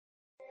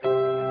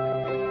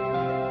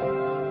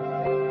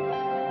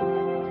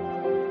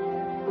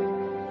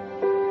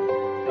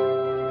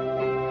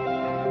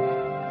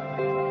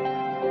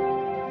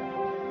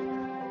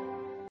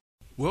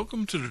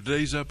Welcome to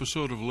today's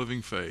episode of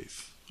Living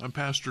Faith. I'm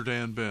Pastor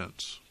Dan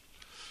Bentz.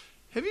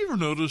 Have you ever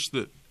noticed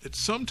that it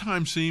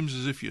sometimes seems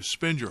as if you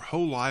spend your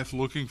whole life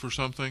looking for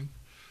something?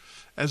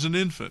 As an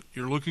infant,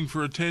 you're looking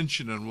for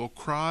attention and will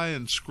cry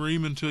and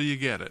scream until you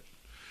get it.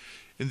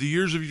 In the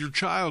years of your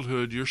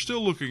childhood, you're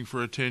still looking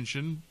for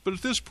attention, but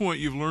at this point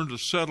you've learned to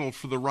settle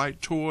for the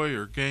right toy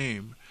or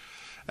game.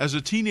 As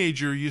a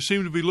teenager, you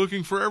seem to be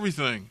looking for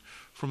everything,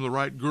 from the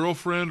right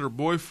girlfriend or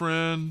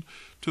boyfriend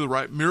to the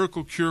right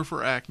miracle cure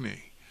for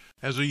acne.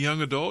 As a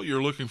young adult,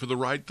 you're looking for the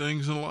right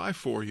things in life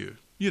for you.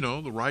 You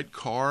know, the right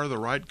car, the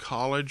right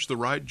college, the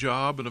right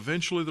job, and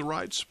eventually the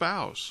right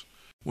spouse.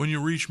 When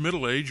you reach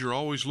middle age, you're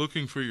always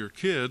looking for your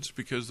kids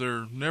because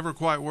they're never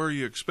quite where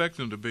you expect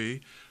them to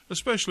be,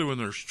 especially when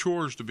there's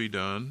chores to be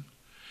done.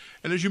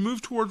 And as you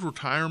move toward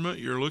retirement,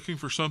 you're looking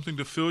for something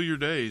to fill your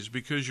days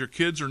because your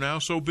kids are now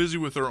so busy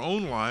with their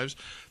own lives,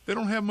 they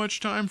don't have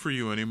much time for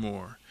you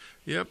anymore.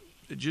 Yep,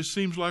 it just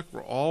seems like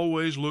we're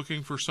always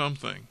looking for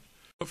something.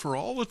 But for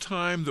all the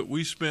time that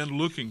we spend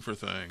looking for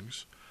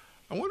things,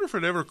 I wonder if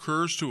it ever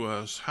occurs to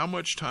us how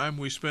much time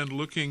we spend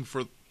looking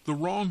for the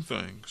wrong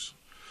things.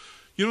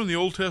 You know, in the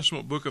Old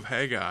Testament book of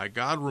Haggai,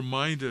 God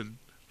reminded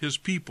his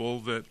people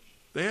that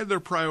they had their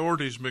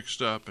priorities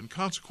mixed up, and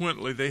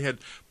consequently they had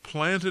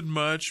planted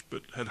much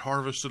but had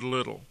harvested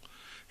little.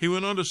 He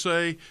went on to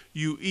say,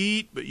 you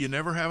eat, but you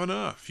never have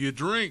enough. You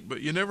drink, but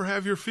you never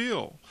have your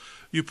fill.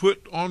 You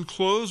put on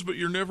clothes, but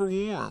you're never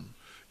warm.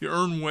 You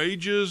earn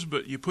wages,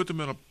 but you put them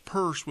in a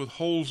purse with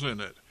holes in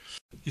it.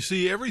 You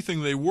see,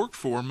 everything they worked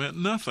for meant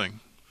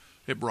nothing.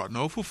 It brought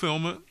no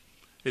fulfillment.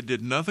 It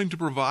did nothing to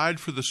provide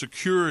for the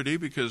security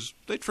because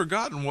they'd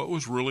forgotten what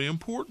was really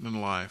important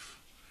in life.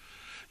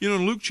 You know,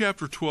 in Luke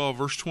chapter 12,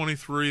 verse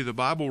 23, the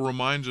Bible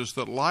reminds us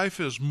that life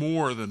is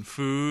more than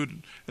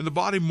food and the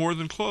body more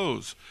than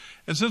clothes.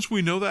 And since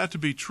we know that to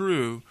be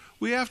true,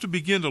 we have to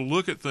begin to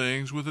look at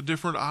things with a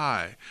different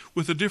eye,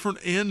 with a different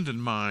end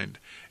in mind.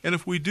 And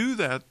if we do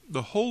that,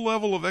 the whole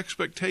level of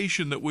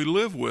expectation that we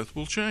live with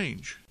will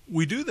change.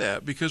 We do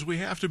that because we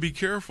have to be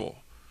careful,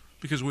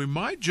 because we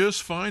might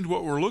just find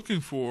what we're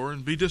looking for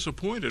and be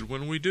disappointed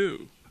when we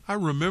do. I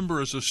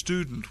remember as a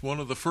student, one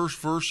of the first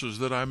verses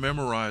that I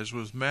memorized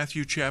was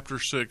Matthew chapter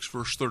 6,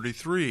 verse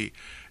 33.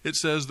 It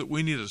says that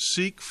we need to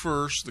seek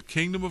first the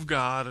kingdom of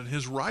God and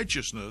his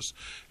righteousness,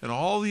 and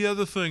all the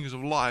other things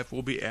of life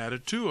will be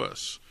added to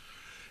us.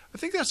 I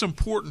think that's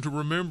important to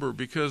remember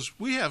because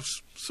we have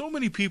so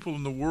many people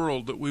in the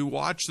world that we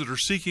watch that are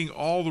seeking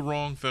all the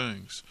wrong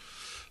things.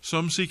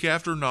 Some seek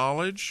after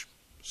knowledge,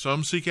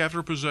 some seek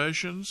after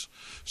possessions,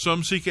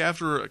 some seek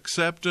after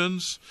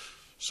acceptance,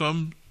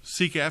 some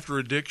seek after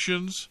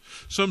addictions.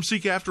 Some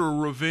seek after a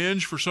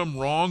revenge for some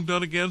wrong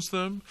done against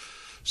them.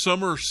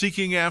 Some are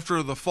seeking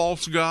after the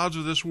false gods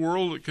of this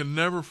world that can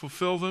never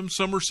fulfill them.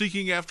 Some are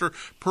seeking after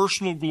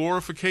personal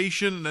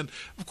glorification. And,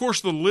 of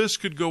course, the list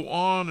could go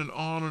on and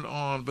on and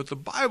on. But the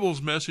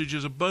Bible's message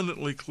is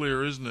abundantly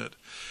clear, isn't it?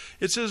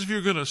 It says if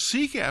you're going to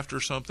seek after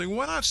something,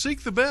 why not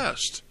seek the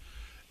best?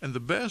 And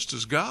the best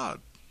is God.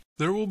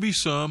 There will be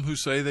some who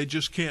say they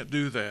just can't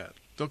do that.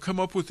 They'll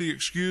come up with the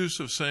excuse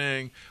of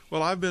saying,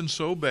 well, I've been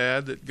so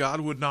bad that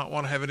God would not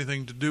want to have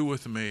anything to do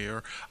with me,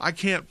 or I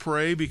can't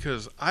pray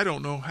because I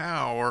don't know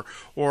how,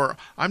 or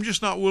I'm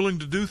just not willing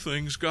to do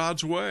things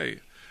God's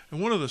way.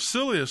 And one of the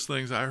silliest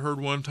things I heard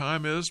one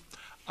time is,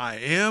 I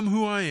am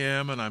who I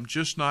am and I'm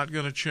just not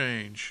going to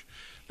change.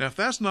 Now, if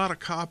that's not a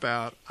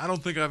cop-out, I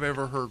don't think I've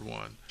ever heard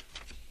one.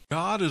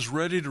 God is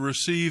ready to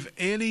receive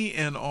any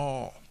and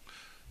all.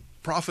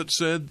 The prophet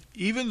said,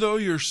 even though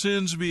your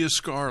sins be as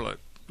scarlet,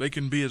 they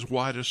can be as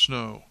white as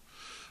snow.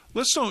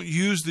 Let's don't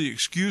use the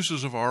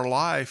excuses of our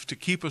life to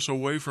keep us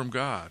away from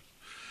God.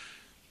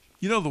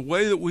 You know, the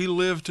way that we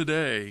live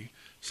today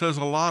says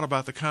a lot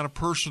about the kind of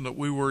person that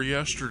we were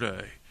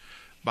yesterday.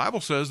 The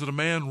Bible says that a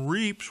man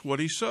reaps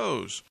what he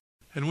sows.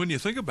 And when you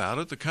think about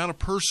it, the kind of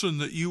person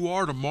that you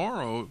are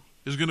tomorrow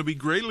is going to be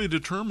greatly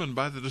determined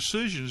by the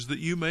decisions that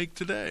you make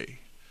today.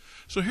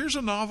 So here's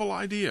a novel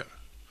idea.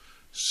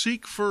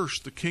 Seek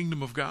first the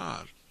kingdom of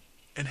God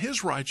and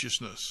his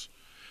righteousness,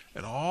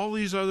 and all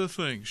these other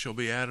things shall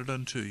be added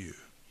unto you.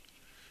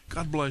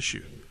 God bless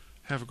you.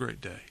 Have a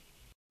great day.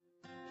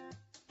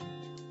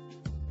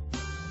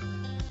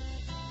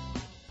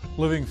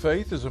 Living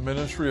Faith is a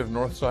ministry of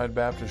Northside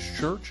Baptist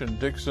Church in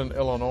Dixon,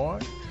 Illinois.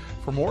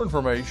 For more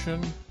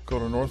information, go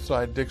to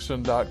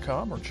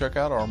northsidedixon.com or check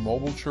out our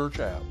mobile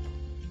church app.